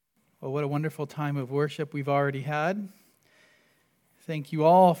Well, what a wonderful time of worship we've already had. Thank you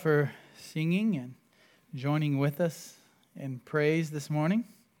all for singing and joining with us in praise this morning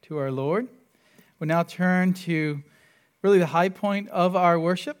to our Lord. We'll now turn to really the high point of our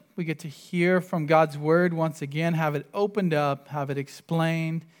worship. We get to hear from God's Word once again, have it opened up, have it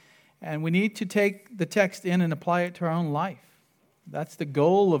explained, and we need to take the text in and apply it to our own life. That's the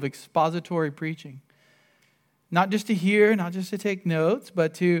goal of expository preaching. Not just to hear, not just to take notes,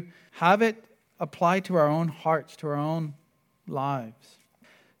 but to have it apply to our own hearts, to our own lives.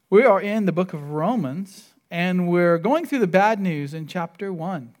 We are in the book of Romans, and we're going through the bad news in chapter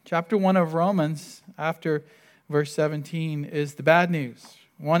 1. Chapter 1 of Romans, after verse 17, is the bad news.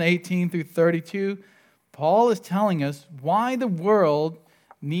 1:18 through 32, Paul is telling us why the world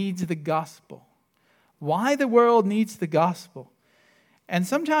needs the gospel. Why the world needs the gospel. And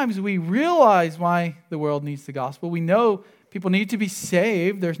sometimes we realize why the world needs the gospel. We know people need to be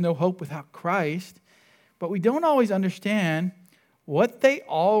saved. There's no hope without Christ. But we don't always understand what they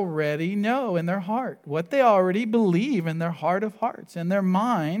already know in their heart, what they already believe in their heart of hearts, in their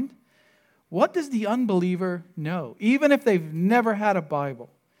mind. What does the unbeliever know? Even if they've never had a Bible,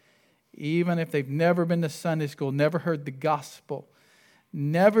 even if they've never been to Sunday school, never heard the gospel,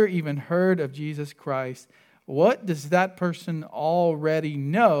 never even heard of Jesus Christ, what does that person already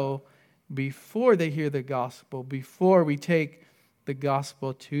know before they hear the gospel, before we take the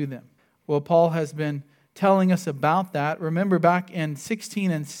gospel to them? Well, Paul has been telling us about that. Remember back in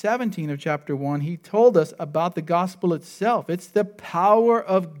 16 and 17 of chapter 1, he told us about the gospel itself. It's the power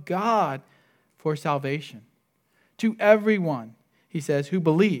of God for salvation to everyone, he says, who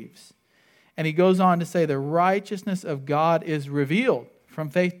believes. And he goes on to say the righteousness of God is revealed from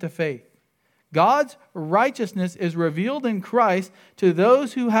faith to faith. God's righteousness is revealed in Christ to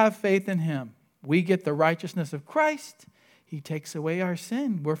those who have faith in Him. We get the righteousness of Christ. He takes away our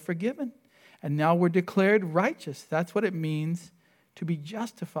sin. We're forgiven. And now we're declared righteous. That's what it means to be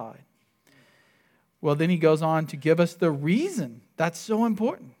justified. Well, then he goes on to give us the reason. That's so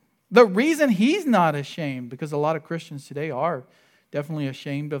important. The reason he's not ashamed, because a lot of Christians today are definitely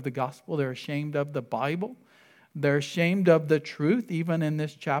ashamed of the gospel. They're ashamed of the Bible. They're ashamed of the truth, even in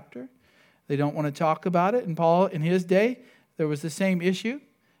this chapter. They don't want to talk about it. And Paul, in his day, there was the same issue.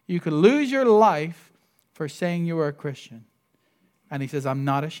 You could lose your life for saying you were a Christian. And he says, I'm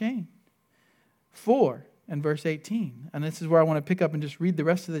not ashamed. 4 in verse 18. And this is where I want to pick up and just read the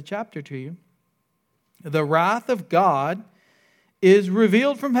rest of the chapter to you. The wrath of God is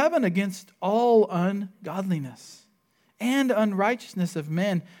revealed from heaven against all ungodliness and unrighteousness of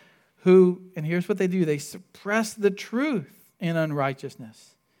men who, and here's what they do, they suppress the truth in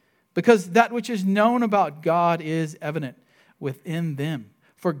unrighteousness. Because that which is known about God is evident within them.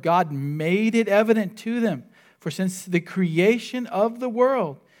 For God made it evident to them. For since the creation of the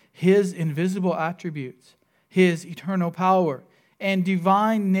world, His invisible attributes, His eternal power, and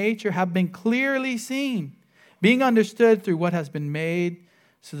divine nature have been clearly seen, being understood through what has been made,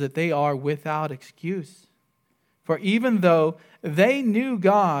 so that they are without excuse. For even though they knew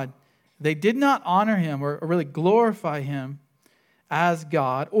God, they did not honor Him or really glorify Him as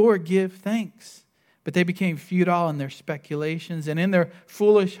God or give thanks. But they became futile in their speculations, and in their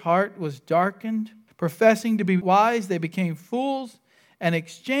foolish heart was darkened. Professing to be wise, they became fools and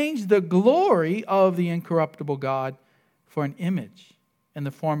exchanged the glory of the incorruptible God for an image in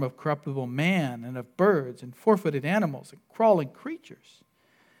the form of corruptible man and of birds and four-footed animals and crawling creatures.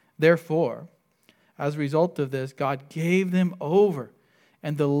 Therefore, as a result of this, God gave them over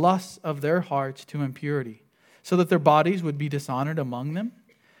and the lusts of their hearts to impurity, so that their bodies would be dishonored among them.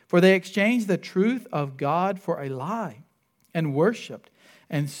 For they exchanged the truth of God for a lie, and worshipped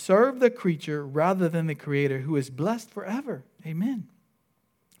and served the creature rather than the Creator, who is blessed forever. Amen.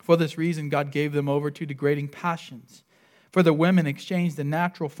 For this reason, God gave them over to degrading passions. For the women exchanged the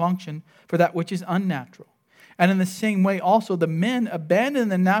natural function for that which is unnatural. And in the same way also the men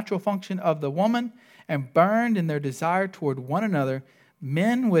abandoned the natural function of the woman and burned in their desire toward one another,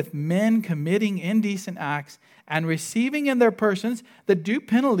 men with men committing indecent acts and receiving in their persons the due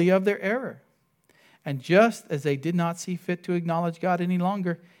penalty of their error. And just as they did not see fit to acknowledge God any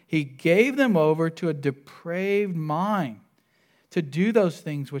longer, He gave them over to a depraved mind to do those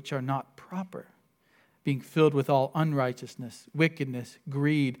things which are not proper, being filled with all unrighteousness, wickedness,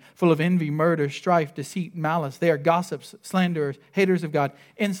 greed, full of envy, murder, strife, deceit, malice. They are gossips, slanderers, haters of God,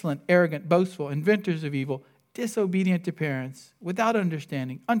 insolent, arrogant, boastful, inventors of evil, disobedient to parents, without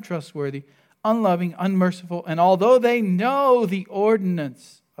understanding, untrustworthy, unloving, unmerciful. And although they know the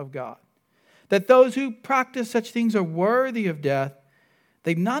ordinance of God, that those who practice such things are worthy of death,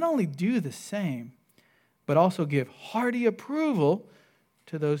 they not only do the same, but also give hearty approval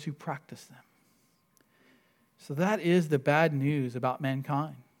to those who practice them. So that is the bad news about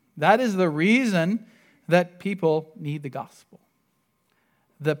mankind. That is the reason that people need the gospel.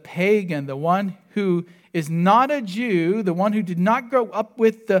 The pagan, the one who is not a Jew, the one who did not grow up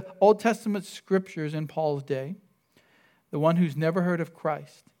with the Old Testament scriptures in Paul's day, the one who's never heard of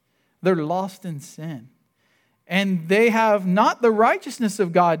Christ, they're lost in sin. And they have not the righteousness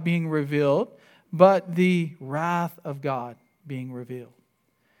of God being revealed, but the wrath of God being revealed.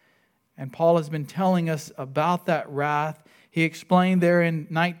 And Paul has been telling us about that wrath. He explained there in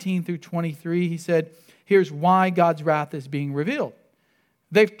 19 through 23, he said, here's why God's wrath is being revealed.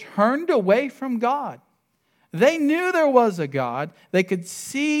 They've turned away from God. They knew there was a God. They could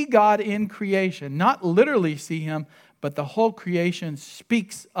see God in creation, not literally see Him, but the whole creation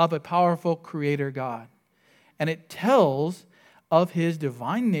speaks of a powerful Creator God. And it tells of His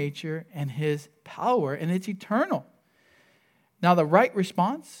divine nature and His power, and it's eternal. Now, the right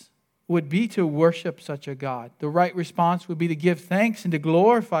response would be to worship such a God. The right response would be to give thanks and to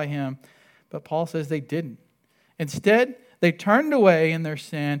glorify Him. But Paul says they didn't. Instead, they turned away in their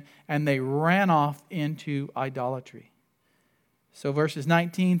sin and they ran off into idolatry. So verses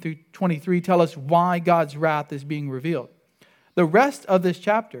 19 through 23 tell us why God's wrath is being revealed. The rest of this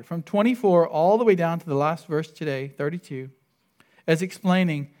chapter, from 24 all the way down to the last verse today, 32, is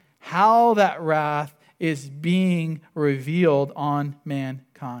explaining how that wrath is being revealed on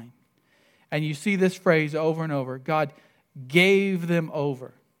mankind. And you see this phrase over and over. God gave them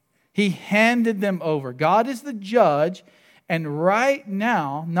over. He handed them over. God is the judge. And right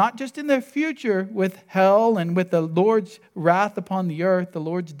now, not just in the future with hell and with the Lord's wrath upon the earth, the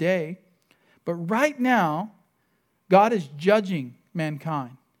Lord's day, but right now, God is judging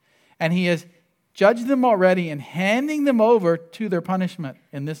mankind. And He has judged them already and handing them over to their punishment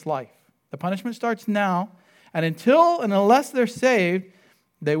in this life. The punishment starts now, and until and unless they're saved,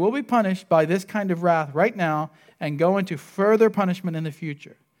 they will be punished by this kind of wrath right now and go into further punishment in the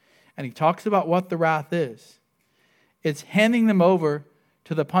future. And He talks about what the wrath is. It's handing them over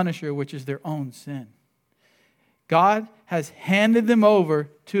to the punisher, which is their own sin. God has handed them over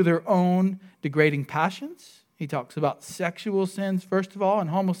to their own degrading passions. He talks about sexual sins, first of all, and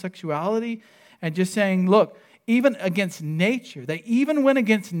homosexuality, and just saying, look, even against nature, they even went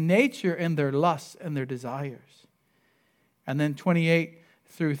against nature in their lusts and their desires. And then 28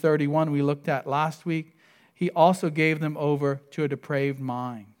 through 31 we looked at last week, He also gave them over to a depraved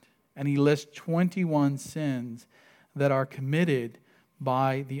mind. And He lists 21 sins that are committed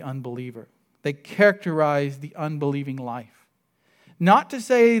by the unbeliever. They characterize the unbelieving life. Not to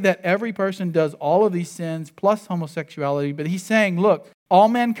say that every person does all of these sins plus homosexuality, but He's saying, look, all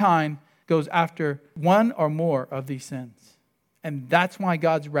mankind goes after one or more of these sins. And that's why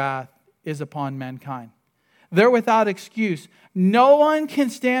God's wrath is upon mankind. They're without excuse. No one can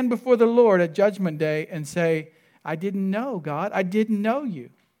stand before the Lord at Judgment Day and say, I didn't know, God. I didn't know you.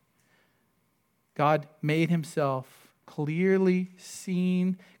 God made Himself clearly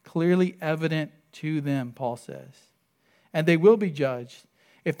seen, clearly evident to them, Paul says. And they will be judged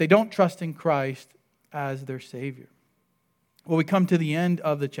if they don't trust in Christ as their Savior. Well, we come to the end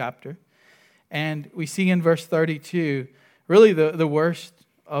of the chapter, and we see in verse 32, really the worst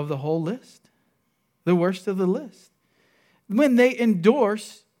of the whole list. The worst of the list. When they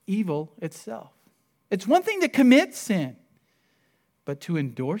endorse evil itself. It's one thing to commit sin, but to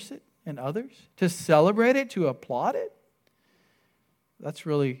endorse it in others, to celebrate it, to applaud it, that's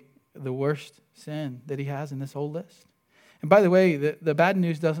really the worst sin that he has in this whole list. And by the way, the bad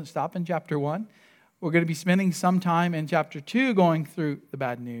news doesn't stop in chapter 1. We're going to be spending some time in chapter 2 going through the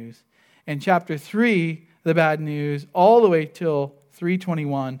bad news. In chapter 3, the bad news, all the way till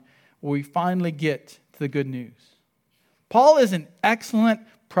 3:21, where we finally get to the good news. Paul is an excellent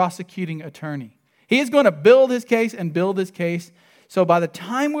prosecuting attorney. He is going to build his case and build his case. So by the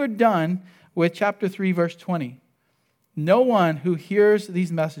time we're done with chapter 3, verse 20, no one who hears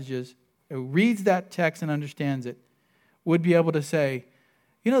these messages, who reads that text and understands it, would be able to say,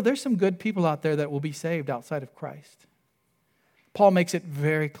 you know, there's some good people out there that will be saved outside of Christ. Paul makes it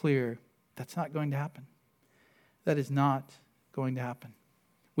very clear that's not going to happen. That is not going to happen.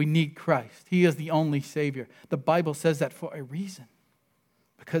 We need Christ. He is the only Savior. The Bible says that for a reason,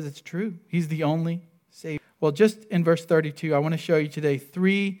 because it's true. He's the only Savior. Well, just in verse 32, I want to show you today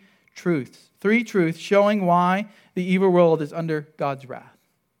three truths showing why the evil world is under God's wrath.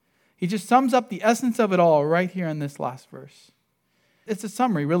 He just sums up the essence of it all right here in this last verse. It's a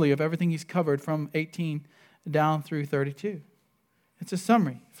summary, really, of everything he's covered from 18 down through 32. It's a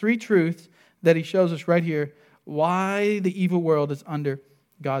summary. 3 truths that he shows us right here why the evil world is under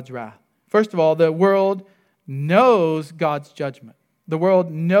God's wrath. First of all, the world knows God's judgment. The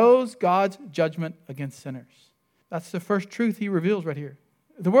world knows God's judgment against sinners. That's the first truth he reveals right here.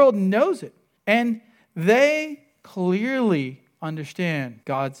 The world knows it, and they clearly understand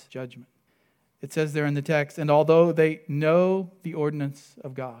God's judgment. It says there in the text, and although they know the ordinance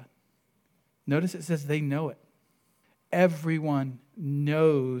of God. Notice it says they know it. Everyone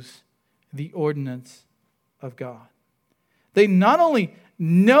knows the ordinance of God. They not only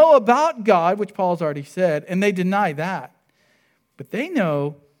know about God, which Paul's already said, and they deny that, but they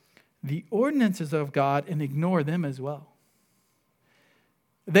know the ordinances of God and ignore them as well.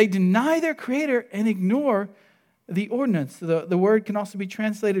 They deny their Creator and ignore the ordinance. The word can also be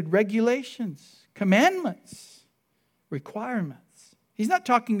translated regulations, commandments, requirements. He's not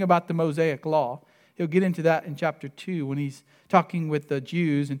talking about the Mosaic law. He'll get into that in chapter 2 when he's talking with the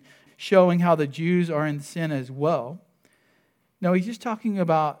Jews and showing how the Jews are in sin as well. No, he's just talking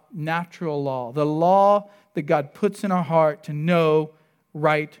about natural law, the law that God puts in our heart to know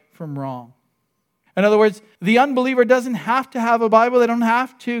right from wrong. In other words, the unbeliever doesn't have to have a Bible. They don't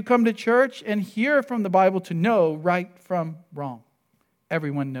have to come to church and hear from the Bible to know right from wrong.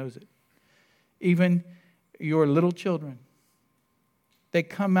 Everyone knows it. Even your little children. They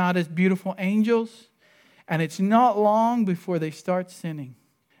come out as beautiful angels, and it's not long before they start sinning.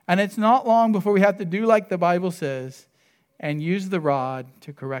 And it's not long before we have to do like the Bible says and use the rod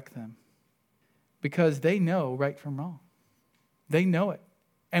to correct them. Because they know right from wrong. They know it.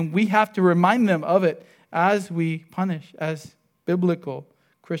 And we have to remind them of it as we punish, as biblical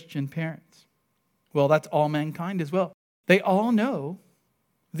Christian parents. Well, that's all mankind as well. They all know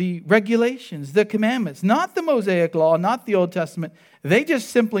the regulations, the commandments, not the Mosaic law, not the Old Testament. They just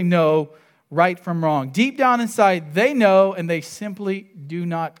simply know right from wrong. Deep down inside, they know, and they simply do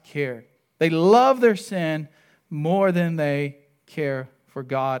not care. They love their sin more than they care for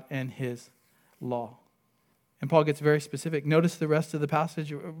God and His law. And Paul gets very specific. Notice the rest of the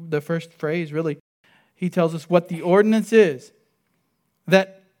passage, the first phrase really. He tells us what the ordinance is.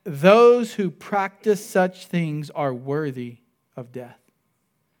 That those who practice such things are worthy of death.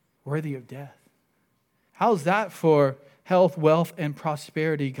 Worthy of death. How's that for health, wealth, and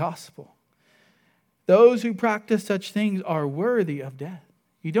prosperity gospel? Those who practice such things are worthy of death.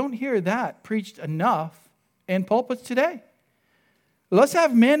 You don't hear that preached enough in pulpits today. Let's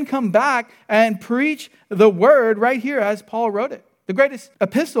have men come back and preach the word right here as Paul wrote it. The greatest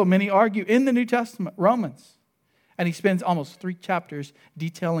epistle, many argue, in the New Testament, Romans. And he spends almost 3 chapters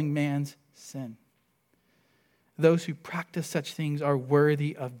detailing man's sin. Those who practice such things are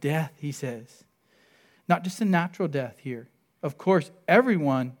worthy of death, he says. Not just a natural death here. Of course,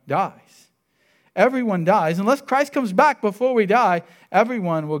 everyone dies. Everyone dies. Unless Christ comes back before we die,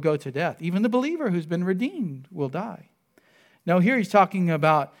 everyone will go to death. Even the believer who's been redeemed will die. No, here he's talking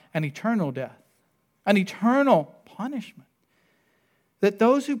about an eternal death, an eternal punishment. That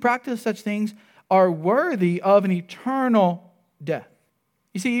those who practice such things are worthy of an eternal death.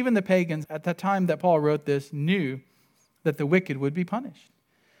 You see, even the pagans at the time that Paul wrote this knew that the wicked would be punished.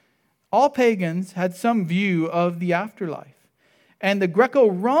 All pagans had some view of the afterlife. And the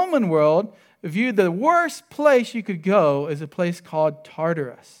Greco-Roman world viewed the worst place you could go as a place called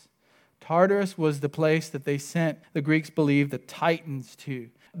Tartarus. Tartarus was the place that they sent, the Greeks believed, the Titans to.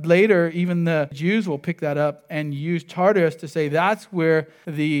 Later, even the Jews will pick that up and use Tartarus to say that's where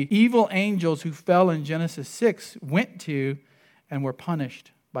the evil angels who fell in Genesis 6 went to and were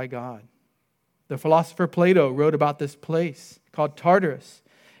punished by God. The philosopher Plato wrote about this place called Tartarus.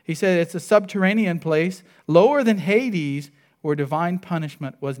 He said it's a subterranean place lower than Hades where divine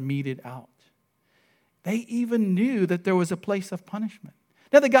punishment was meted out. They even knew that there was a place of punishment.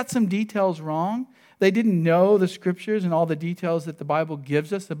 Now, they got some details wrong. They didn't know the scriptures and all the details that the Bible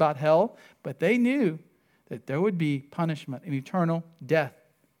gives us about hell, but they knew that there would be punishment and eternal death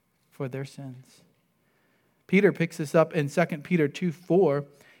for their sins. Peter picks this up in 2 Peter 2:4.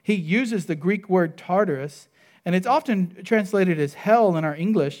 He uses the Greek word Tartarus, and it's often translated as hell in our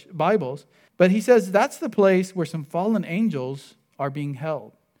English Bibles, but he says that's the place where some fallen angels are being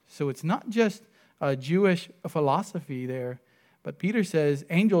held. So it's not just a Jewish philosophy there, but Peter says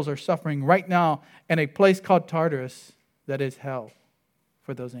angels are suffering right now in a place called Tartarus that is hell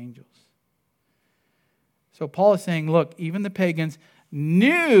for those angels. So Paul is saying, look, even the pagans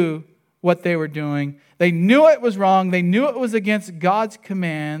knew what they were doing. They knew it was wrong. They knew it was against God's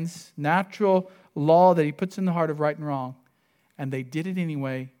commands, natural law that He puts in the heart of right and wrong. And they did it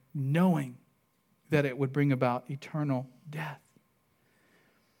anyway, knowing that it would bring about eternal death.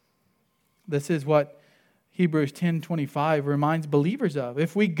 This is what Hebrews 10:25 reminds believers of.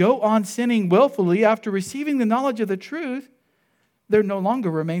 If we go on sinning willfully after receiving the knowledge of the truth, there no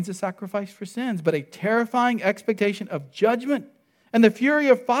longer remains a sacrifice for sins, but a terrifying expectation of judgment and the fury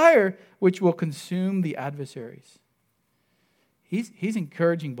of fire which will consume the adversaries. He's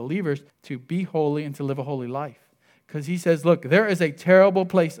encouraging believers to be holy and to live a holy life. Because he says, look, there is a terrible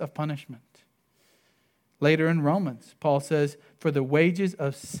place of punishment. Later in Romans, Paul says, for the wages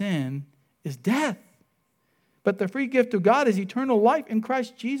of sin is death. But the free gift of God is eternal life in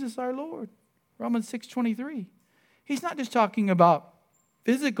Christ Jesus our Lord. Romans 6:23. He's not just talking about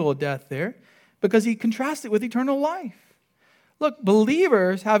physical death there, because he contrasts it with eternal life. Look,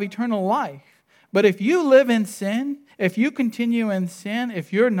 believers have eternal life. But if you live in sin, if you continue in sin,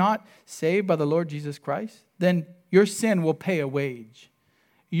 if you're not saved by the Lord Jesus Christ, then your sin will pay a wage.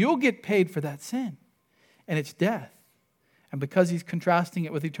 You'll get paid for that sin. And it's death. And because he's contrasting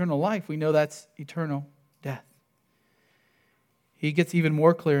it with eternal life, we know that's eternal death. He gets even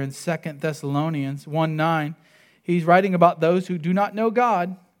more clear in 2 Thessalonians 1:9. He's writing about those who do not know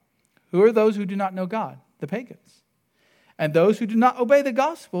God. Who are those who do not know God? The pagans. And those who do not obey the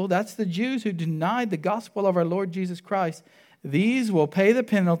gospel, that's the Jews who denied the gospel of our Lord Jesus Christ, these will pay the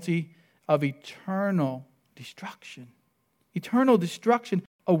penalty of eternal destruction. Eternal destruction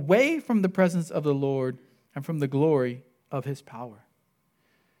away from the presence of the Lord and from the glory of his power.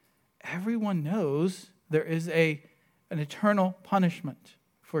 Everyone knows there is an eternal punishment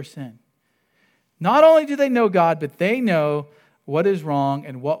for sin. Not only do they know God, but they know what is wrong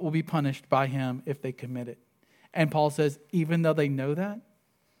and what will be punished by him if they commit it. And Paul says, even though they know that,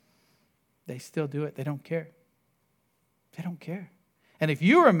 they still do it. They don't care. They don't care. And if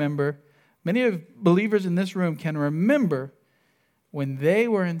you remember, many of believers in this room can remember when they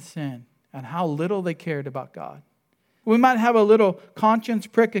were in sin and how little they cared about God. We might have a little conscience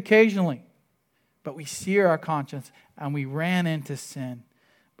prick occasionally, but we sear our conscience and we ran into sin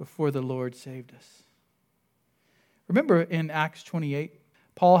before the Lord saved us. Remember in Acts 28,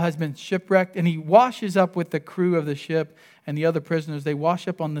 Paul has been shipwrecked and he washes up with the crew of the ship and the other prisoners. They wash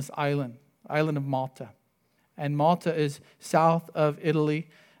up on this island of Malta. And Malta is south of Italy,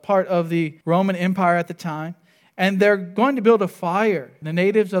 part of the Roman Empire at the time. And they're going to build a fire. The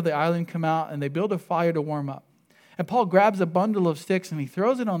natives of the island come out and they build a fire to warm up. And Paul grabs a bundle of sticks and he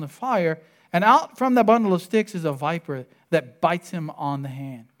throws it on the fire. And out from the bundle of sticks is a viper that bites him on the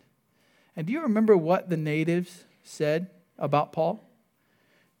hand. And do you remember what the natives said about Paul?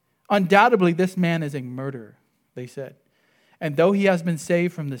 Undoubtedly, this man is a murderer, they said. And though he has been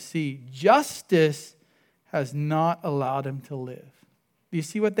saved from the sea, justice has not allowed him to live. Do you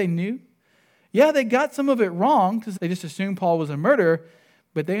see what they knew? Yeah, they got some of it wrong because they just assumed Paul was a murderer,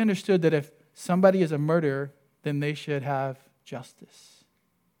 but they understood that if somebody is a murderer, then they should have justice.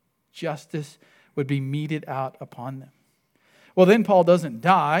 Justice would be meted out upon them. Well, then Paul doesn't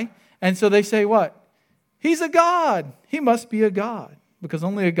die, and so they say what? He's a god. He must be a god, because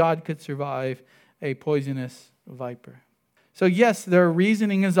only a god could survive a poisonous viper. So yes, their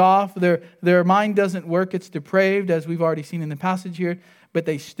reasoning is off. Their mind doesn't work. It's depraved, as we've already seen in the passage here. But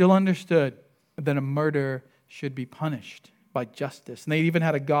they still understood that a murderer should be punished by justice. And they even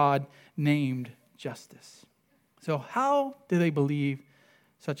had a god named Justice. So how do they believe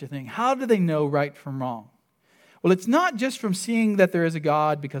such a thing? How do they know right from wrong? Well, it's not just from seeing that there is a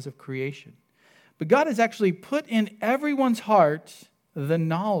God because of creation. But God has actually put in everyone's heart the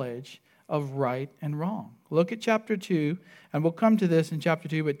knowledge of right and wrong. Look at chapter 2, and we'll come to this in chapter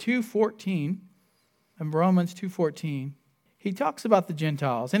 2, but 2:14, and Romans 2:14, he talks about the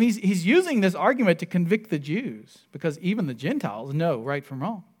Gentiles. And he's using this argument to convict the Jews, because even the Gentiles know right from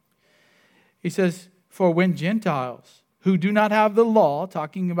wrong. He says, for when Gentiles who do not have the law,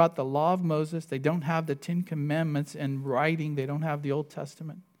 talking about the law of Moses, they don't have the 10 Commandments in writing, they don't have the Old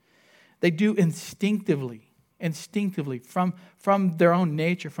Testament. They do instinctively from their own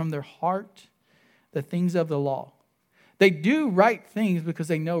nature, from their heart, the things of the law. They do right things because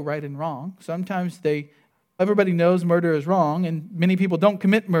they know right and wrong. Sometimes everybody knows murder is wrong, and many people don't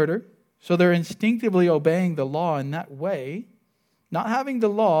commit murder, so they're instinctively obeying the law in that way. Not having the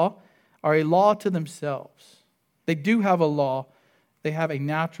law are a law to themselves. They do have a law. They have a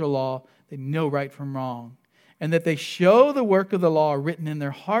natural law. They know right from wrong. And that they show the work of the law written in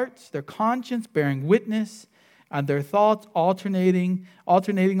their hearts, their conscience bearing witness, and their thoughts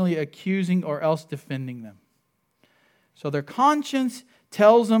alternatingly accusing or else defending them. So their conscience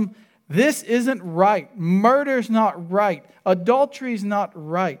tells them, this isn't right. Murder's not right. Adultery's not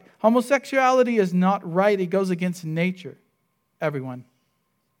right. Homosexuality is not right. It goes against nature. Everyone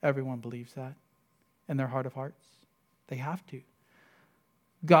believes that in their heart of hearts. They have to.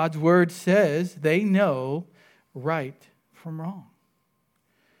 God's word says they know right from wrong.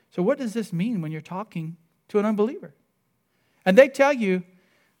 So what does this mean when you're talking to an unbeliever? And they tell you,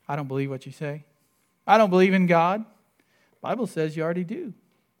 I don't believe what you say. I don't believe in God. The Bible says you already do.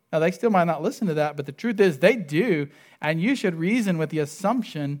 Now, they still might not listen to that, but the truth is they do, and you should reason with the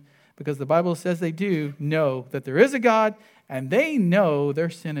assumption, because the Bible says they do, know that there is a God, and they know their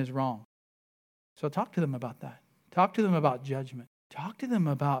sin is wrong. So talk to them about that. Talk to them about judgment. Talk to them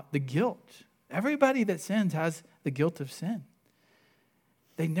about the guilt. Everybody that sins has the guilt of sin.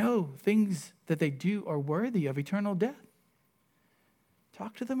 They know things that they do are worthy of eternal death.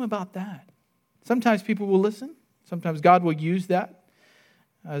 Talk to them about that. Sometimes people will listen. Sometimes God will use that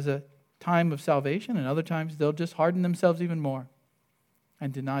as a time of salvation, and other times they'll just harden themselves even more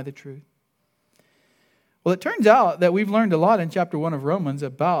and deny the truth. Well, it turns out that we've learned a lot in chapter 1 of Romans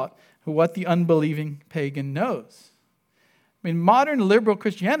about what the unbelieving pagan knows. I mean, modern liberal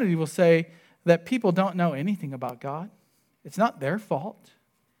Christianity will say that people don't know anything about God. It's not their fault.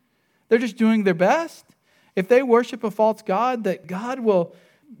 They're just doing their best. If they worship a false God, that God will,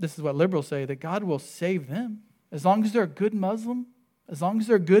 this is what liberals say, that God will save them. As long as they're a good Muslim, as long as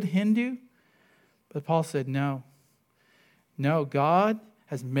they're a good Hindu. But Paul said, no. No, God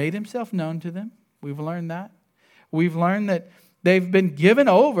has made himself known to them. We've learned that. We've learned that they've been given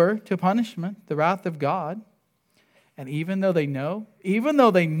over to punishment, the wrath of God. And even though they know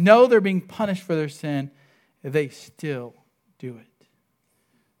they're being punished for their sin, they still do it.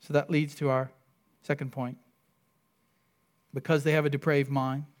 So that leads to our second point. Because they have a depraved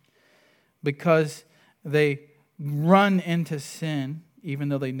mind, because they run into sin, even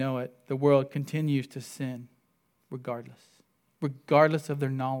though they know it, the world continues to sin regardless of their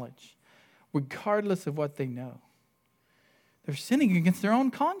knowledge, regardless of what they know. They're sinning against their own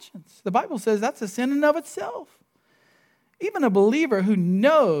conscience. The Bible says that's a sin in and of itself. Even a believer who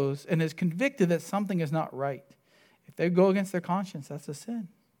knows and is convicted that something is not right, if they go against their conscience, that's a sin.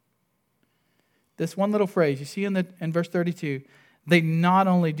 This one little phrase, you see in verse 32, they not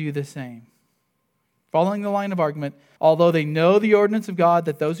only do the same. Following the line of argument, although they know the ordinance of God,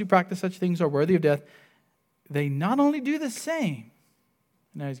 that those who practice such things are worthy of death, they not only do the same.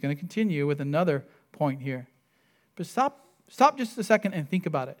 Now he's going to continue with another point here. But stop just a second and think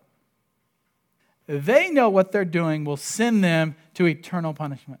about it. They know what they're doing will send them to eternal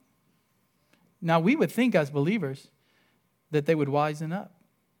punishment. Now we would think as believers that they would wisen up,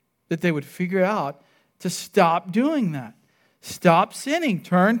 that they would figure out to stop doing that. Stop sinning.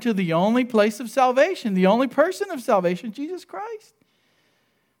 Turn to the only place of salvation, the only person of salvation, Jesus Christ.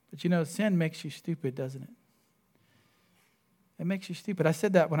 But sin makes you stupid, doesn't it? It makes you stupid. I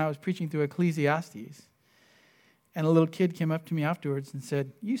said that when I was preaching through Ecclesiastes. And a little kid came up to me afterwards and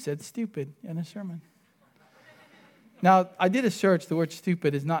said, "You said stupid in a sermon." Now, I did a search. The word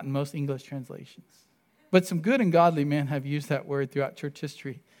stupid is not in most English translations. But some good and godly men have used that word throughout church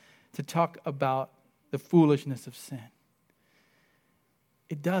history to talk about the foolishness of sin.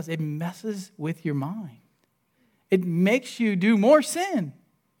 It does. It messes with your mind. It makes you do more sin,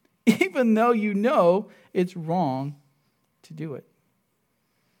 even though you know it's wrong to do it.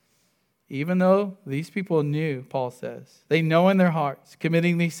 Even though these people knew, Paul says, they know in their hearts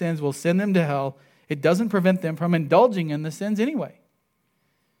committing these sins will send them to hell, it doesn't prevent them from indulging in the sins anyway.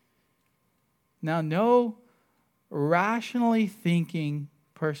 Now, no rationally thinking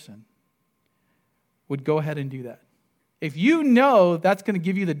person would go ahead and do that. If you know that's going to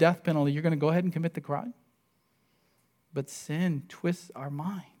give you the death penalty, you're going to go ahead and commit the crime. But sin twists our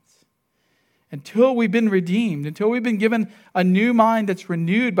minds. Until we've been redeemed, until we've been given a new mind that's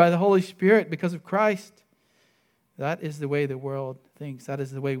renewed by the Holy Spirit because of Christ, that is the way the world thinks. That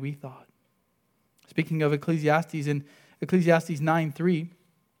is the way we thought. Speaking of Ecclesiastes, in Ecclesiastes 9:3,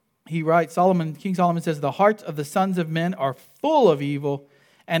 he writes, King Solomon says, "The hearts of the sons of men are full of evil,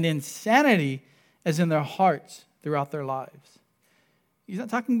 and insanity is in their hearts throughout their lives." He's not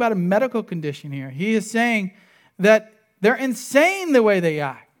talking about a medical condition here. He is saying that they're insane the way they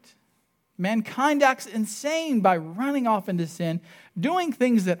act. Mankind acts insane by running off into sin, doing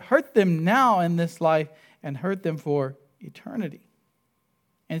things that hurt them now in this life and hurt them for eternity.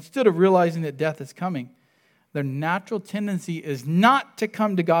 And instead of realizing that death is coming, their natural tendency is not to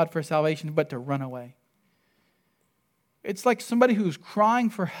come to God for salvation, but to run away. It's like somebody who's crying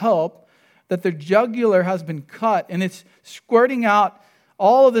for help, that their jugular has been cut and it's squirting out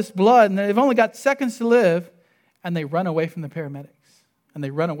all of this blood and they've only got seconds to live, and they run away from the paramedics and they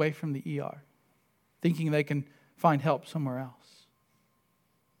run away from the ER thinking they can find help somewhere else.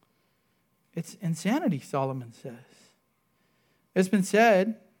 It's insanity, Solomon says. It's been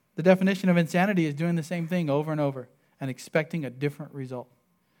said, the definition of insanity is doing the same thing over and over and expecting a different result.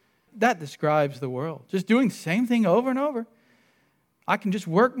 That describes the world. Just doing the same thing over and over. I can just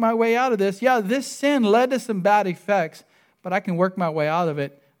work my way out of this. Yeah, this sin led to some bad effects, but I can work my way out of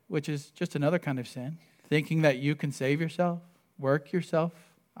it, which is just another kind of sin. thinking that you can save yourself, work yourself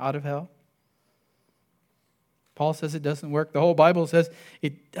out of hell? Paul says it doesn't work. The whole Bible says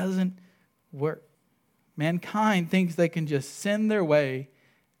it doesn't work. Mankind thinks they can just sin their way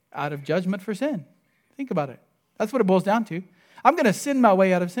out of judgment for sin. Think about it. That's what it boils down to. I'm going to sin my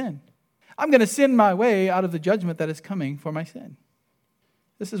way out of sin. I'm going to sin my way out of the judgment that is coming for my sin.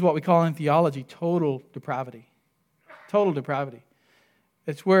 This is what we call in theology total depravity. Total depravity.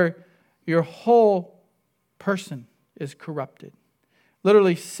 It's where your whole person is corrupted.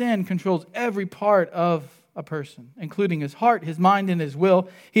 Literally, sin controls every part of a person, including his heart, his mind, and his will.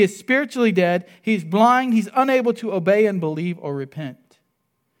 He is spiritually dead. He's blind. He's unable to obey and believe or repent.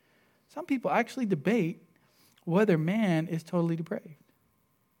 Some people actually debate whether man is totally depraved.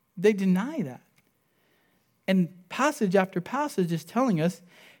 They deny that. And passage after passage is telling us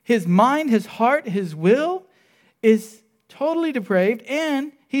his mind, his heart, his will is totally depraved,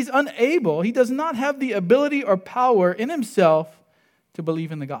 and he's unable. He does not have the ability or power in himself to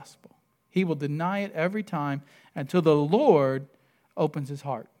believe in the gospel. He will deny it every time until the Lord opens his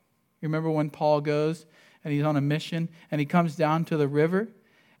heart. You remember when Paul goes and he's on a mission and he comes down to the river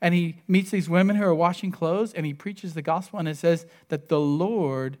and he meets these women who are washing clothes and he preaches the gospel, and it says that the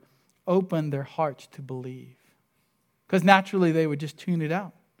Lord opened their hearts to believe. Because naturally they would just tune it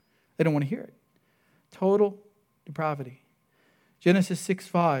out. They don't want to hear it. Total depravity. Genesis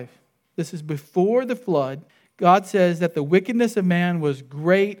 6:5. This is before the flood. God says that the wickedness of man was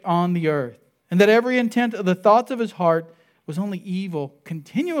great on the earth, and that every intent of the thoughts of his heart was only evil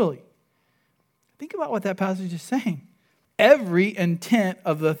continually. Think about what that passage is saying. Every intent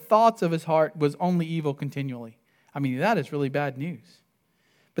of the thoughts of his heart was only evil continually. I mean, that is really bad news.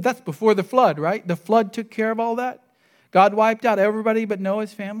 But that's before the flood, right? The flood took care of all that. God wiped out everybody but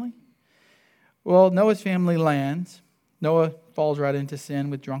Noah's family. Well, Noah's family lands. Noah falls right into sin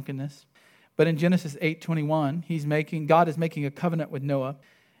with drunkenness. But in Genesis 8:21, God is making a covenant with Noah.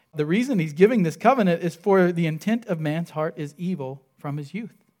 The reason he's giving this covenant is for the intent of man's heart is evil from his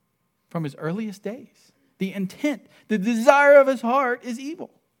youth, from his earliest days. The intent, the desire of his heart is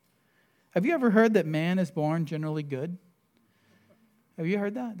evil. Have you ever heard that man is born generally good? Have you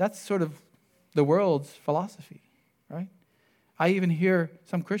heard that? That's sort of the world's philosophy, right? I even hear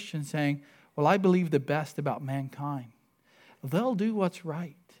some Christians saying, well, I believe the best about mankind. They'll do what's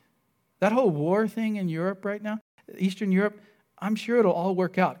right. That whole war thing in Europe right now, Eastern Europe, I'm sure it'll all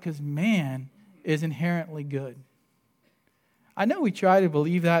work out because man is inherently good. I know we try to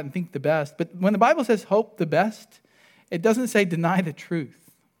believe that and think the best, but when the Bible says hope the best, it doesn't say deny the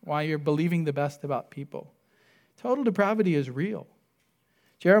truth while you're believing the best about people. Total depravity is real.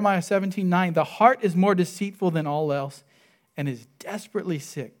 Jeremiah 17:9, the heart is more deceitful than all else and is desperately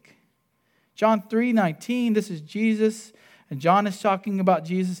sick. John 3:19, this is Jesus, and John is talking about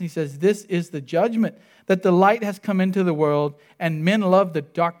Jesus. And he says, this is the judgment, that the light has come into the world, and men love the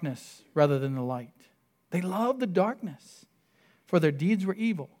darkness rather than the light. They love the darkness, for their deeds were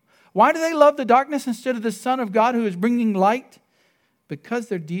evil. Why do they love the darkness instead of the Son of God who is bringing light? Because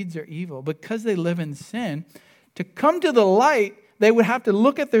their deeds are evil, because they live in sin. To come to the light, they would have to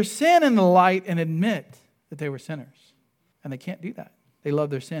look at their sin in the light and admit that they were sinners. And they can't do that. They love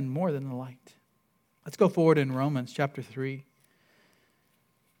their sin more than the light. Let's go forward in Romans chapter 3.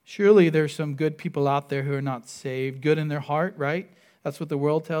 Surely there's some good people out there who are not saved. Good in their heart, right? That's what the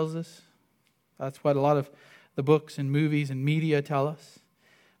world tells us. That's what a lot of the books and movies and media tell us.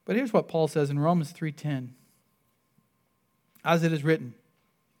 But here's what Paul says in Romans 3:10. As it is written,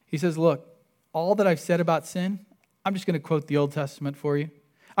 he says, look, all that I've said about sin, I'm just going to quote the Old Testament for you.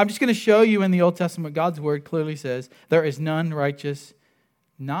 I'm just going to show you in the Old Testament, God's word clearly says, there is none righteous,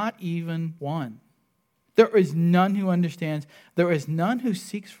 not even one. There is none who understands. There is none who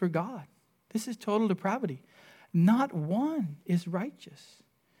seeks for God. This is total depravity. Not one is righteous.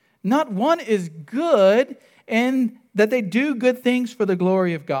 Not one is good in that they do good things for the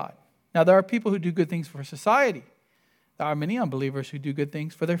glory of God. Now, there are people who do good things for society. There are many unbelievers who do good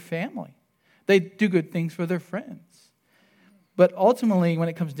things for their family. They do good things for their friends. But ultimately, when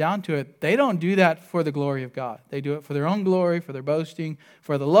it comes down to it, they don't do that for the glory of God. They do it for their own glory, for their boasting,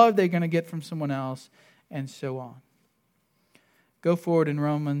 for the love they're going to get from someone else, and so on. Go forward in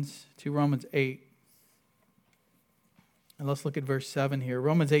Romans 8. And let's look at verse 7 here.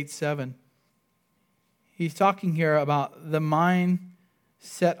 Romans 8:7. He's talking here about the mind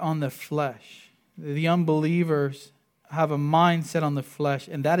set on the flesh. The unbelievers have a mind set on the flesh,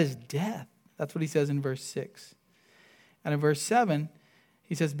 and that is death. That's what he says in verse 6. And in verse 7,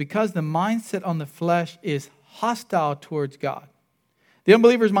 he says, because the mind set on the flesh is hostile towards God. The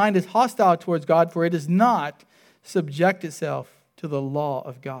unbeliever's mind is hostile towards God, for it does not subject itself to the law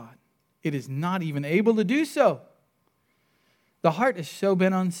of God. it is not even able to do so. The heart is so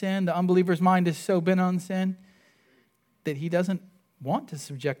bent on sin, the unbeliever's mind is so bent on sin, that he doesn't want to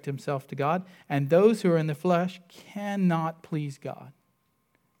subject himself to God. And those who are in the flesh cannot please God.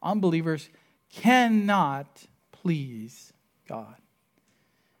 Unbelievers cannot please God.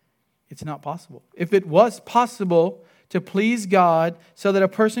 It's not possible. If it was possible to please God so that a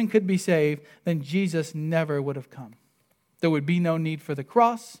person could be saved, then Jesus never would have come. There would be no need for the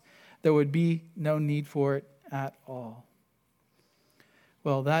cross. There would be no need for it at all.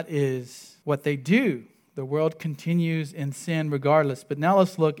 Well, that is what they do. The world continues in sin regardless. But now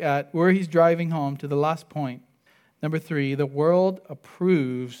let's look at where he's driving home to the last point. Number 3, the world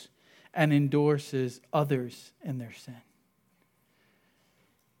approves and endorses others in their sin.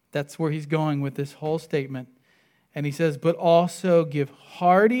 That's where he's going with this whole statement. And he says, but also give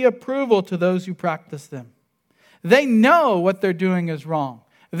hearty approval to those who practice them. They know what they're doing is wrong.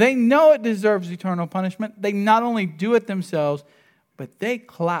 They know it deserves eternal punishment. They not only do it themselves, but they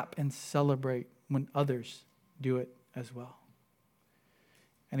clap and celebrate when others do it as well.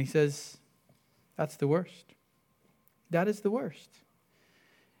 And he says, that's the worst. That is the worst.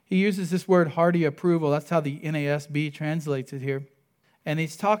 He uses this word hearty approval. That's how the NASB translates it here. And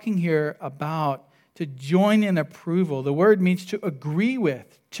he's talking here about to join in approval. The word means to agree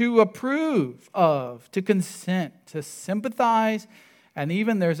with, to approve of, to consent, to sympathize, and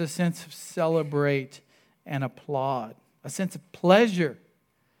even there's a sense of celebrate and applaud, a sense of pleasure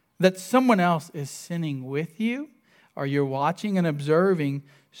that someone else is sinning with you, or you're watching and observing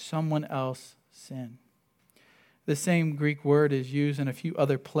someone else sin. The same Greek word is used in a few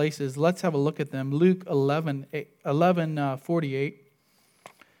other places. Let's have a look at them. Luke 11:48.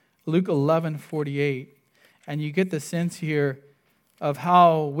 Luke 11:48. And you get the sense here of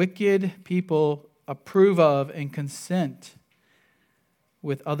how wicked people approve of and consent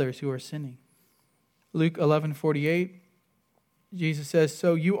with others who are sinning. Luke 11:48, Jesus says,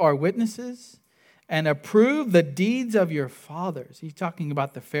 so you are witnesses and approve the deeds of your fathers. He's talking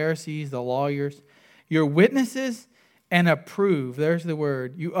about the Pharisees, the lawyers. You're witnesses and approve. There's the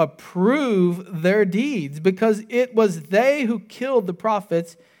word. You approve their deeds because it was they who killed the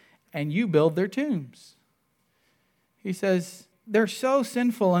prophets and you build their tombs. He says they're so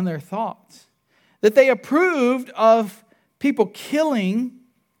sinful in their thoughts that they approved of people killing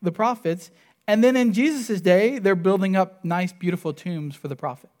the prophets. And then in Jesus' day, they're building up nice, beautiful tombs for the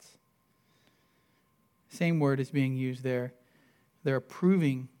prophets. Same word is being used there. They're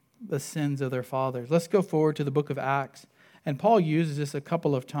approving the sins of their fathers. Let's go forward to the book of Acts. And Paul uses this a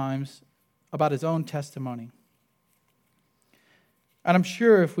couple of times about his own testimony. And I'm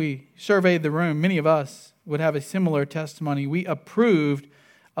sure if we surveyed the room, many of us would have a similar testimony. We approved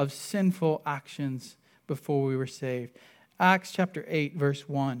of sinful actions before we were saved. Acts chapter 8, verse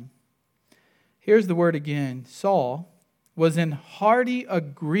 1. Here's the word again. Saul was in hearty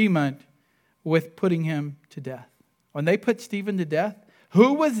agreement with putting him to death. When they put Stephen to death,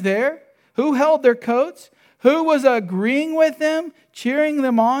 who was there? Who held their coats? Who was agreeing with them, cheering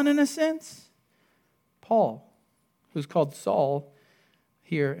them on in a sense? Paul, who's called Saul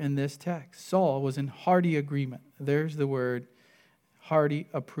here in this text. Saul was in hearty agreement. There's the word, hearty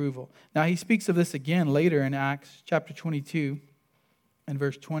approval. Now he speaks of this again later in Acts chapter 22 and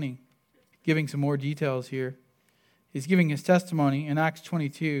verse 20, giving some more details here. He's giving his testimony in Acts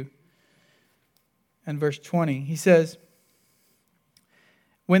 22 and verse 20. He says,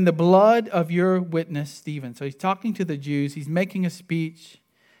 when the blood of your witness, Stephen, so he's talking to the Jews, he's making a speech.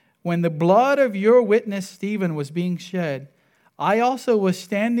 When the blood of your witness, Stephen, was being shed, I also was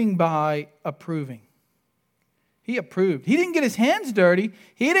standing by approving. He approved. He didn't get his hands dirty.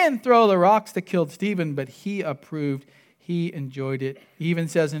 He didn't throw the rocks that killed Stephen, but he approved. He enjoyed it. He even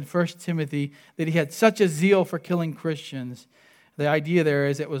says in 1 Timothy that he had such a zeal for killing Christians. The idea there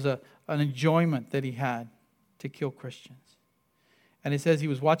is it was an enjoyment that he had to kill Christians. And it says he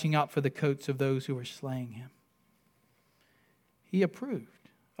was watching out for the coats of those who were slaying him. He approved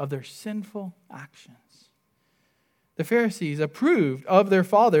of their sinful actions. The Pharisees approved of their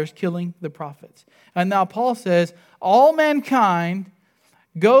fathers killing the prophets. And now Paul says all mankind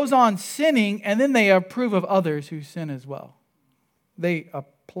goes on sinning, and then they approve of others who sin as well. They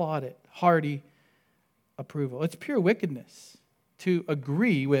applaud it. Hearty approval. It's pure wickedness to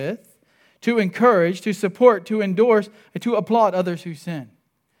agree with, to encourage, to support, to endorse, and to applaud others who sin.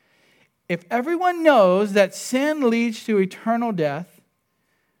 If everyone knows that sin leads to eternal death,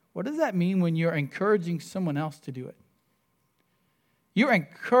 what does that mean when you're encouraging someone else to do it? You're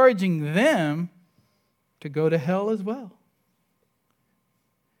encouraging them to go to hell as well.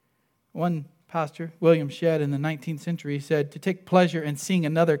 One pastor, William Shedd, in the 19th century, said, to take pleasure in seeing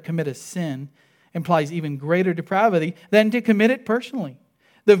another commit a sin implies even greater depravity than to commit it personally.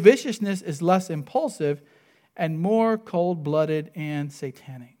 The viciousness is less impulsive and more cold-blooded and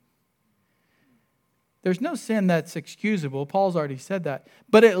satanic. There's no sin that's excusable. Paul's already said that.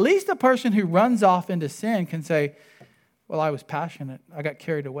 But at least a person who runs off into sin can say, well, I was passionate. I got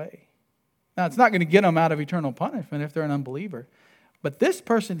carried away. Now, it's not going to get them out of eternal punishment if they're an unbeliever. But this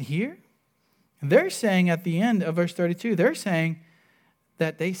person here, they're saying at the end of verse 32, they're saying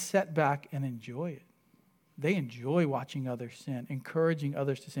that they sit back and enjoy it. They enjoy watching others sin, encouraging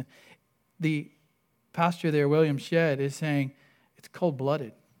others to sin. The pastor there, William Shedd, is saying it's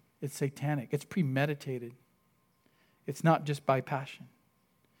cold-blooded, it's satanic, it's premeditated. It's not just by passion.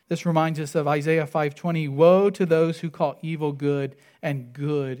 This reminds us of Isaiah 5:20, woe to those who call evil good and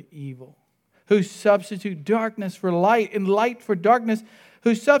good evil, who substitute darkness for light and light for darkness,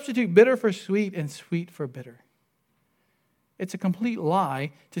 who substitute bitter for sweet and sweet for bitter. It's a complete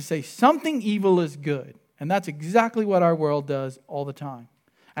lie to say something evil is good. And that's exactly what our world does all the time.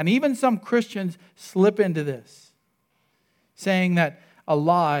 And even some Christians slip into this, saying that a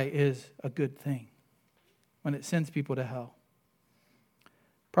lie is a good thing when it sends people to hell.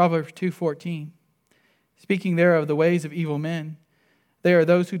 Proverbs 2:14, speaking there of the ways of evil men, they are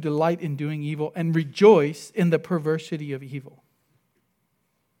those who delight in doing evil and rejoice in the perversity of evil.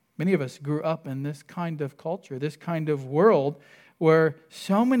 Many of us grew up in this kind of culture, this kind of world where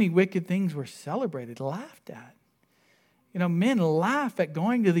so many wicked things were celebrated, laughed at. You know, men laugh at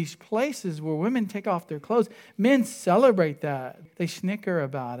going to these places where women take off their clothes. Men celebrate that. They snicker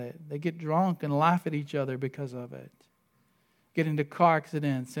about it. They get drunk and laugh at each other because of it. Get into car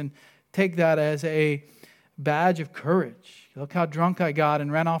accidents and take that as a badge of courage. Look how drunk I got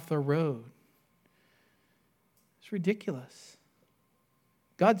and ran off the road. It's ridiculous.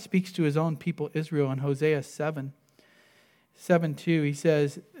 God speaks to his own people, Israel, in Hosea 7:2. He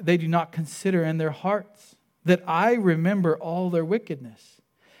says, they do not consider in their hearts that I remember all their wickedness.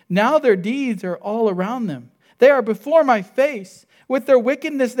 Now their deeds are all around them. They are before my face. With their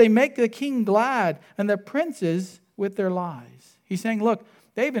wickedness they make the king glad, and the princes with their lies. He's saying, look,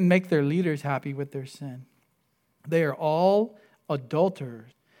 they even make their leaders happy with their sin. They are all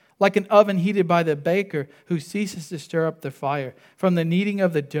adulterers, like an oven heated by the baker who ceases to stir up the fire, from the kneading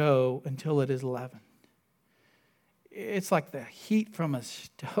of the dough until it is leavened. It's like the heat from a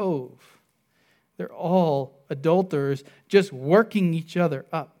stove. They're all adulterers, just working each other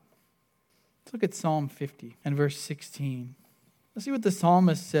up. Let's look at Psalm 50 and verse 16. Let's see what the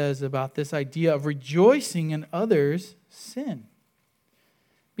psalmist says about this idea of rejoicing in others' sin.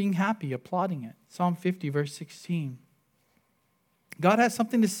 Being happy, applauding it. Psalm 50, verse 16. God has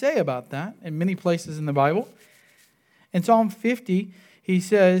something to say about that in many places in the Bible. In Psalm 50, he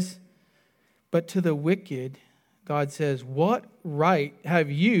says, but to the wicked, God says, what right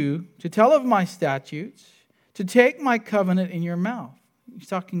have you to tell of my statutes, to take my covenant in your mouth? He's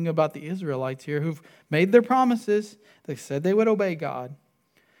talking about the Israelites here who've made their promises. They said they would obey God.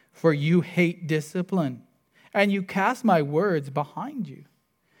 For you hate discipline, and you cast my words behind you.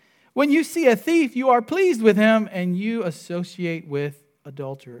 When you see a thief, you are pleased with him, and you associate with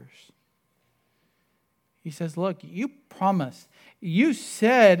adulterers. He says, look, you promised. You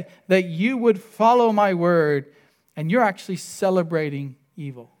said that you would follow my word, and you're actually celebrating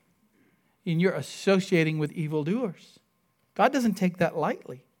evil. And you're associating with evildoers. God doesn't take that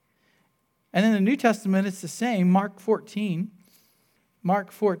lightly. And in the New Testament, it's the same. Mark 14,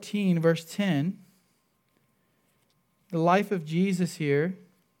 verse 10. The life of Jesus here.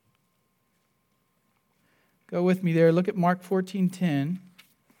 Go with me there. Look at Mark 14:10.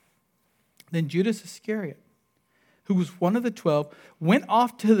 Then Judas Iscariot, who was one of the 12, went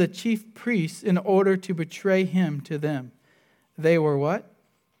off to the chief priests in order to betray him to them. They were what?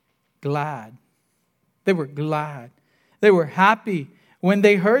 Glad. They were glad. They were happy when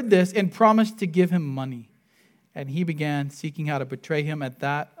they heard this and promised to give him money. And he began seeking how to betray him at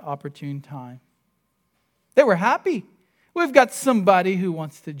that opportune time. They were happy. We've got somebody who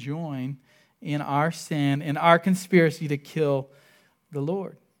wants to join in our sin, in our conspiracy to kill the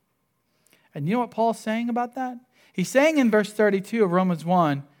Lord. And you know what Paul's saying about that? He's saying in verse 32 of Romans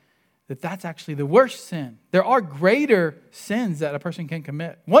 1 that that's actually the worst sin. There are greater sins that a person can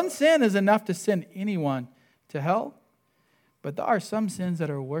commit. One sin is enough to send anyone to hell, but there are some sins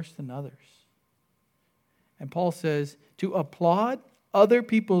that are worse than others. And Paul says to applaud other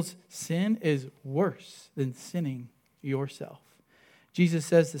people's sin is worse than sinning yourself. Jesus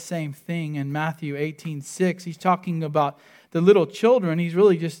says the same thing in Matthew 18:6. He's talking about the little children. He's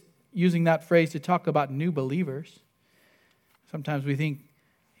really just using that phrase to talk about new believers. Sometimes we think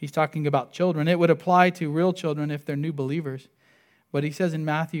He's talking about children. It would apply to real children if they're new believers. But he says in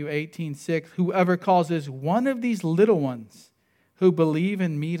Matthew 18:6, whoever causes one of these little ones who believe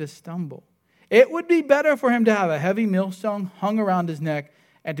in me to stumble, it would be better for him to have a heavy millstone hung around his neck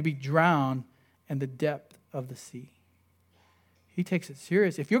and to be drowned in the depth of the sea. He takes it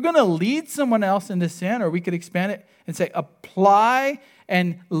serious. If you're going to lead someone else into sin, or we could expand it and say apply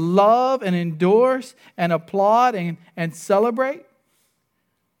and love and endorse and applaud and celebrate,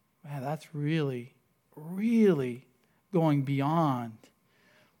 man, that's really, really going beyond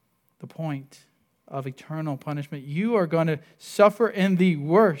the point of eternal punishment. You are going to suffer in the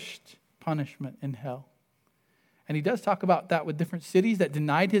worst punishment in hell. And he does talk about that with different cities that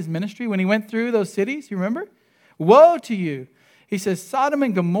denied his ministry. When he went through those cities, you remember? Woe to you. He says, Sodom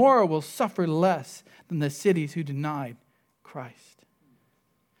and Gomorrah will suffer less than the cities who denied Christ.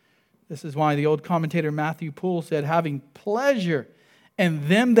 This is why the old commentator Matthew Poole said, having pleasure in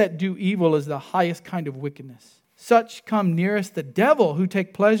them that do evil is the highest kind of wickedness. Such come nearest the devil who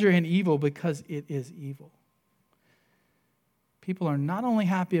take pleasure in evil because it is evil. People are not only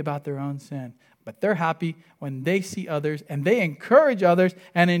happy about their own sin, but they're happy when they see others and they encourage others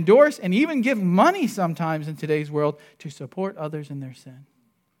and endorse and even give money sometimes in today's world to support others in their sin.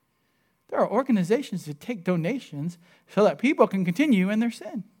 There are organizations that take donations so that people can continue in their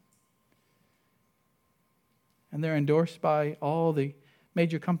sin. And they're endorsed by all the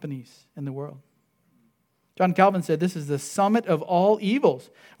major companies in the world. John Calvin said this is the summit of all evils,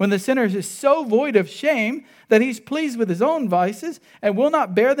 when the sinner is so void of shame that he's pleased with his own vices and will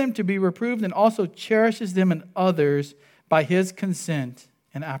not bear them to be reproved, and also cherishes them in others by his consent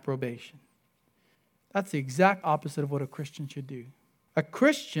and approbation. That's the exact opposite of what a Christian should do. A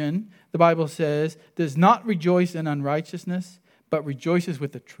Christian, the Bible says, does not rejoice in unrighteousness, but rejoices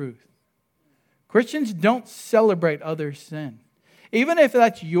with the truth. Christians don't celebrate others' sin. Even if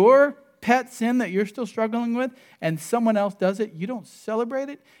that's your pet sin that you're still struggling with and someone else does it, you don't celebrate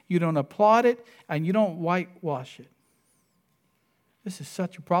it, you don't applaud it, and you don't whitewash it. This is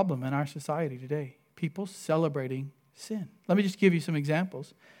such a problem in our society today. People celebrating sin. Let me just give you some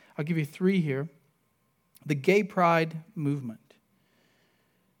examples. I'll give you 3 here. The gay pride movement.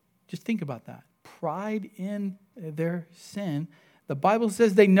 Just think about that. Pride in their sin. The Bible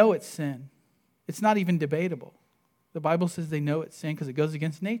says they know it's sin. It's not even debatable. The Bible says they know it's sin because it goes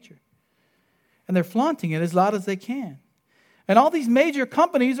against nature. And they're flaunting it as loud as they can. And all these major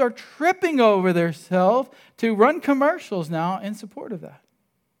companies are tripping over themselves to run commercials now in support of that.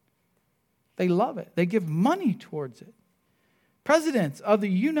 They love it. They give money towards it. Presidents of the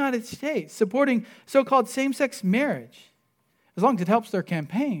United States supporting so-called same-sex marriage, as long as it helps their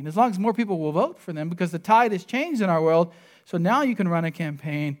campaign, as long as more people will vote for them, because the tide has changed in our world. So now you can run a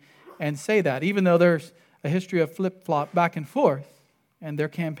campaign and say that, even though there's a history of flip-flop back and forth in their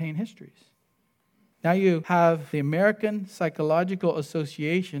campaign histories. Now you have the American Psychological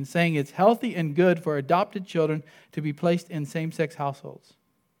Association saying it's healthy and good for adopted children to be placed in same-sex households.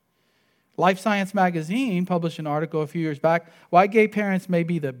 Life Science magazine published an article a few years back, why gay parents may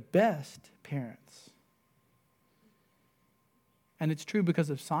be the best parents. And it's true because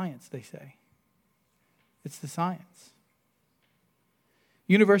of science, they say. It's the science.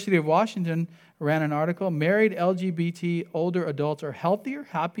 University of Washington ran an article, married LGBT older adults are healthier,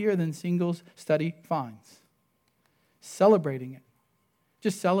 happier than singles, study finds. Celebrating it.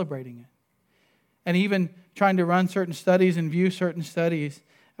 Just celebrating it. And even trying to run certain studies and view certain studies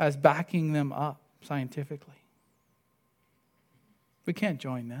as backing them up scientifically. We can't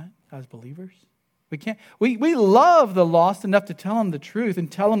join that as believers. We can't. We love the lost enough to tell them the truth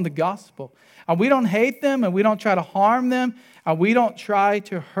and tell them the gospel. And we don't hate them, and we don't try to harm them, and we don't try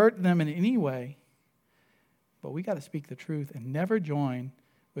to hurt them in any way. But we got to speak the truth and never join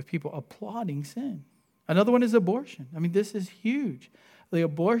with people applauding sin. Another one is abortion. I mean, this is huge. The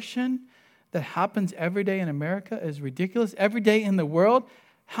abortion that happens every day in America is ridiculous. Every day in the world,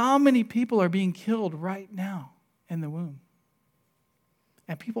 how many people are being killed right now in the womb?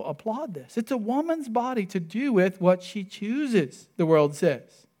 And people applaud this. It's a woman's body to do with what she chooses, the world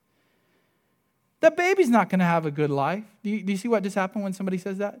says. That baby's not going to have a good life. Do you see what just happened when somebody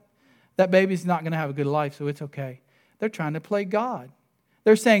says that? That baby's not going to have a good life, so it's okay. They're trying to play God.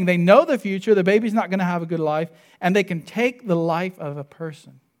 They're saying they know the future, the baby's not going to have a good life, and they can take the life of a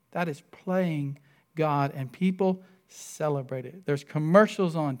person. That is playing God, and people celebrate it. There's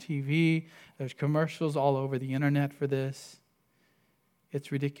commercials on TV. There's commercials all over the internet for this. It's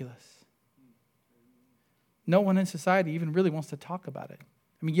ridiculous. No one in society even really wants to talk about it.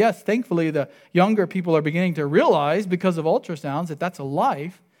 I mean, yes, thankfully the younger people are beginning to realize because of ultrasounds that that's a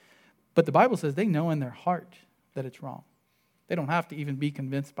life. But the Bible says they know in their heart that it's wrong. They don't have to even be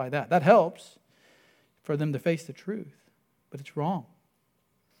convinced by that. That helps for them to face the truth, but it's wrong.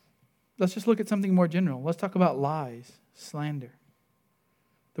 Let's just look at something more general. Let's talk about lies, slander.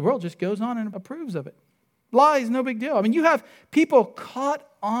 The world just goes on and approves of it. Lies, no big deal. I mean, you have people caught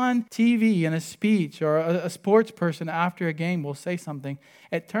on TV in a speech, or a sports person after a game will say something.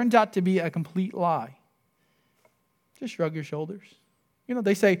 It turns out to be a complete lie. Just shrug your shoulders.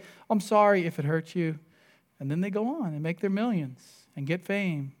 They say, I'm sorry if it hurts you. And then they go on and make their millions and get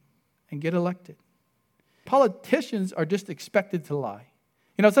fame and get elected. Politicians are just expected to lie.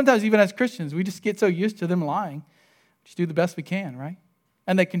 Sometimes even as Christians, we just get so used to them lying. Just do the best we can, right?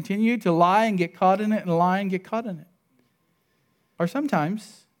 And they continue to lie and get caught in it, and lie and get caught in it. Or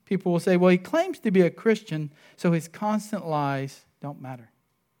sometimes people will say, well, he claims to be a Christian, so his constant lies don't matter.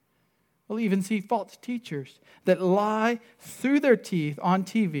 We'll even see false teachers that lie through their teeth on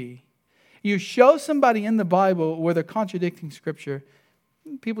TV. You show somebody in the Bible where they're contradicting Scripture,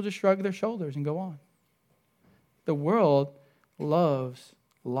 people just shrug their shoulders and go on. The world loves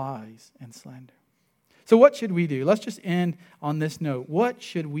lies and slander. So what should we do? Let's just end on this note. What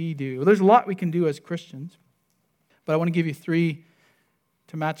should we do? Well, there's a lot we can do as Christians, but I want to give you 3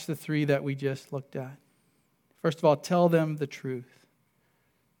 to match the 3 that we just looked at. First of all, tell them the truth.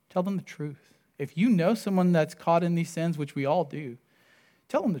 Tell them the truth. If you know someone that's caught in these sins, which we all do,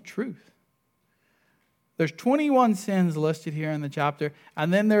 tell them the truth. There's 21 sins listed here in the chapter,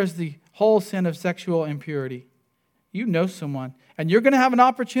 and then there's the whole sin of sexual impurity. You know someone, and you're going to have an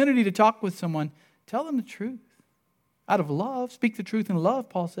opportunity to talk with someone. Tell them the truth. Out of love. Speak the truth in love,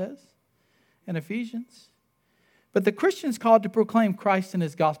 Paul says in Ephesians. But the Christian's called to proclaim Christ and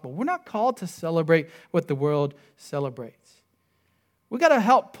His gospel. We're not called to celebrate what the world celebrates. We've got to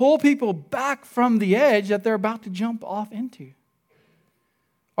help pull people back from the edge that they're about to jump off into.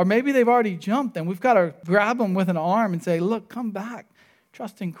 Or maybe they've already jumped, and we've got to grab them with an arm and say, look, come back.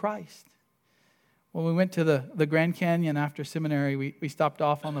 Trust in Christ. When we went to the Grand Canyon after seminary, we stopped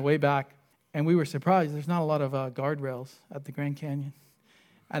off on the way back, and we were surprised. There's not a lot of guardrails at the Grand Canyon.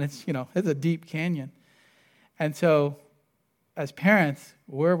 And it's a deep canyon. And so as parents,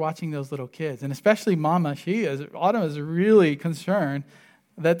 we're watching those little kids. And especially Mama, Autumn is really concerned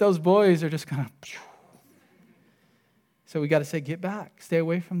that those boys are just going to... So we got to say, get back. Stay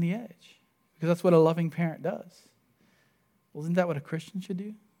away from the edge. Because that's what a loving parent does. Well, isn't that what a Christian should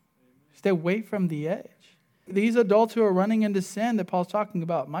do? Stay away from the edge. These adults who are running into sin that Paul's talking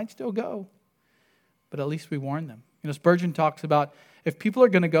about might still go. But at least we warn them. Spurgeon talks about if people are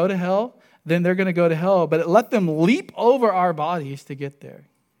going to go to hell, then they're going to go to hell. But let them leap over our bodies to get there.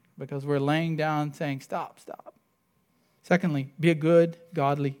 Because we're laying down saying, stop. Secondly, be a good,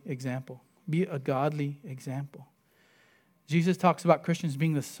 godly example. Be a godly example. Jesus talks about Christians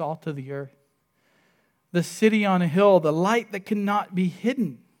being the salt of the earth. The city on a hill, the light that cannot be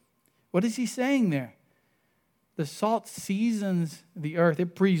hidden. What is he saying there? The salt seasons the earth.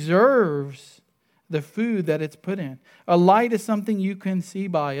 It preserves the food that it's put in. A light is something you can see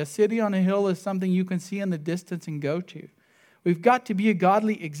by. A city on a hill is something you can see in the distance and go to. We've got to be a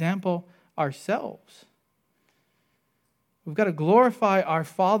godly example ourselves. We've got to glorify our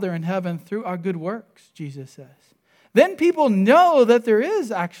Father in heaven through our good works, Jesus says. Then people know that there is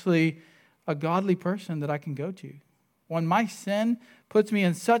actually a godly person that I can go to. When my sin puts me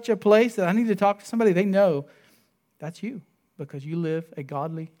in such a place that I need to talk to somebody, they know that's you because you live a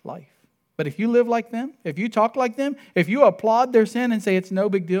godly life. But if you live like them, if you talk like them, if you applaud their sin and say it's no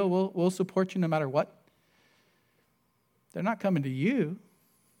big deal, we'll support you no matter what, they're not coming to you.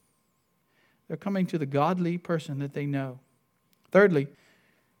 They're coming to the godly person that they know. Thirdly,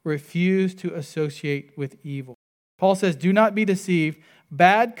 refuse to associate with evil. Paul says, do not be deceived.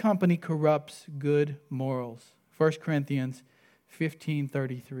 Bad company corrupts good morals. 1 Corinthians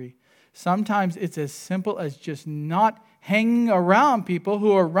 15:33. Sometimes it's as simple as just not hanging around people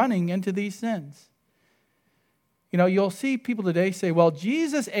who are running into these sins. You'll see people today say, well,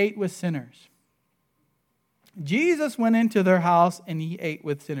 Jesus ate with sinners. Jesus went into their house and he ate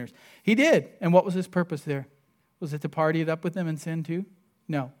with sinners. He did. And what was his purpose there? Was it to party it up with them and sin too?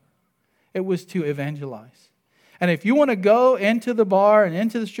 No. It was to evangelize. And if you want to go into the bar and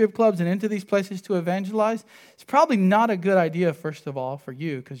into the strip clubs and into these places to evangelize, it's probably not a good idea, first of all, for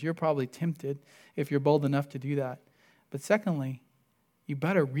you, because you're probably tempted if you're bold enough to do that. But secondly, you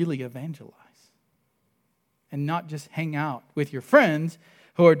better really evangelize and not just hang out with your friends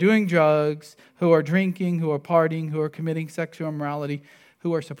who are doing drugs, who are drinking, who are partying, who are committing sexual immorality,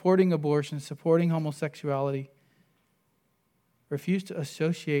 who are supporting abortion, supporting homosexuality. Refuse to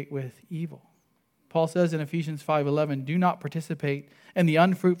associate with evil. Paul says in Ephesians 5:11, do not participate in the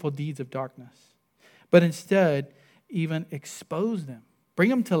unfruitful deeds of darkness, but instead even expose them. Bring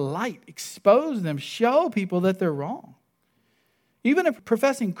them to light. Expose them. Show people that they're wrong. Even a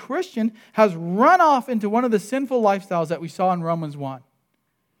professing Christian has run off into one of the sinful lifestyles that we saw in Romans 1.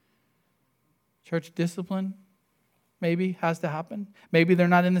 Church discipline maybe has to happen. Maybe they're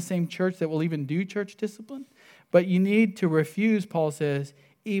not in the same church that will even do church discipline. But you need to refuse, Paul says,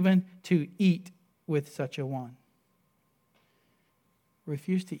 even to eat with such a one.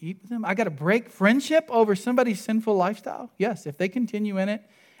 Refuse to eat with them? I got to break friendship over somebody's sinful lifestyle? Yes, if they continue in it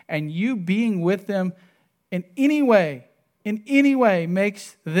and you being with them in any way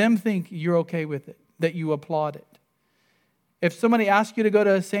makes them think you're okay with it, that you applaud it. If somebody asks you to go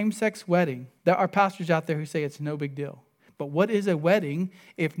to a same-sex wedding, there are pastors out there who say it's no big deal. But what is a wedding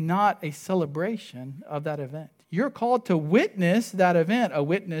if not a celebration of that event? You're called to witness that event. A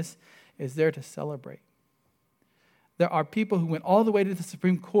witness is there to celebrate. There are people who went all the way to the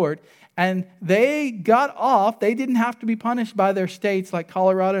Supreme Court and they got off. They didn't have to be punished by their states like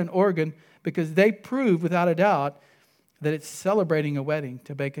Colorado and Oregon because they proved without a doubt that it's celebrating a wedding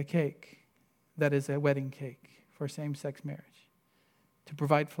to bake a cake that is a wedding cake for same-sex marriage, to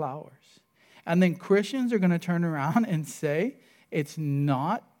provide flowers. And then Christians are going to turn around and say it's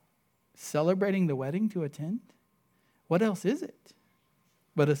not celebrating the wedding to attend? What else is it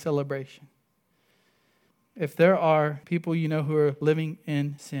but a celebration? If there are people you know who are living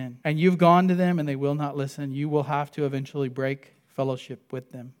in sin and you've gone to them and they will not listen, you will have to eventually break fellowship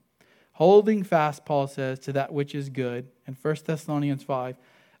with them. Holding fast, Paul says, to that which is good. In 1 Thessalonians 5,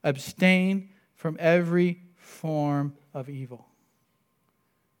 abstain from every form of evil.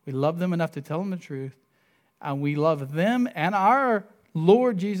 We love them enough to tell them the truth, and we love them and our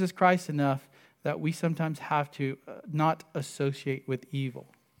Lord Jesus Christ enough that we sometimes have to not associate with evil.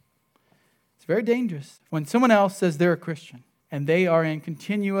 It's very dangerous when someone else says they're a Christian and they are in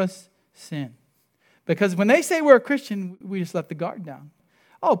continuous sin. Because when they say we're a Christian, we just let the guard down.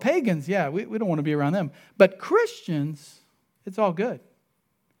 Oh, pagans, yeah, we don't want to be around them. But Christians, it's all good.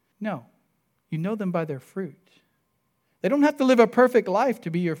 No, you know them by their fruit. They don't have to live a perfect life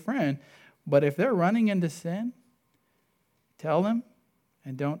to be your friend. But if they're running into sin, tell them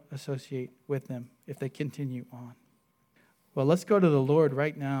and don't associate with them if they continue on. Well, let's go to the Lord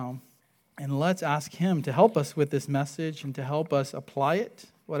right now and let's ask Him to help us with this message and to help us apply it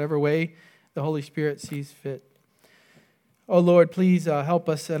whatever way the Holy Spirit sees fit. Oh Lord, please help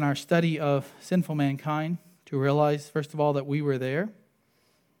us in our study of sinful mankind to realize, first of all, that we were there,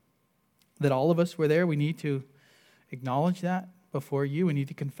 that all of us were there. We need to acknowledge that before you. We need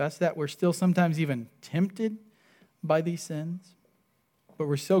to confess that. We're still sometimes even tempted by these sins, but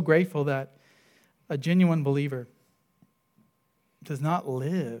we're so grateful that a genuine believer does not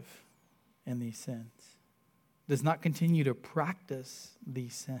live in these sins, does not continue to practice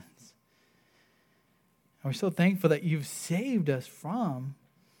these sins. And we're so thankful that you've saved us from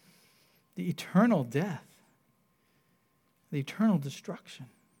the eternal death, the eternal destruction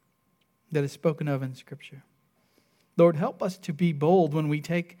that is spoken of in Scripture. Lord, help us to be bold when we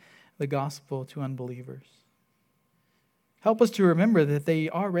take the gospel to unbelievers. Help us to remember that they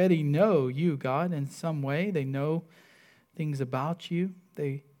already know you, God, in some way. They know things about you.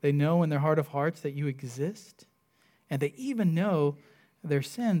 They know in their heart of hearts that you exist. And they even know their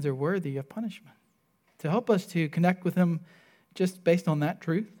sins are worthy of punishment. To help us to connect with them just based on that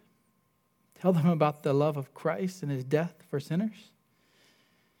truth. Tell them about the love of Christ and His death for sinners.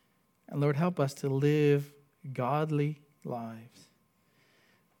 And Lord, help us to live godly lives.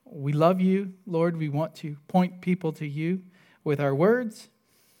 We love you, Lord. We want to point people to you with our words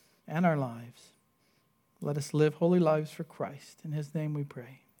and our lives. Let us live holy lives for Christ. In His name we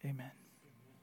pray. Amen.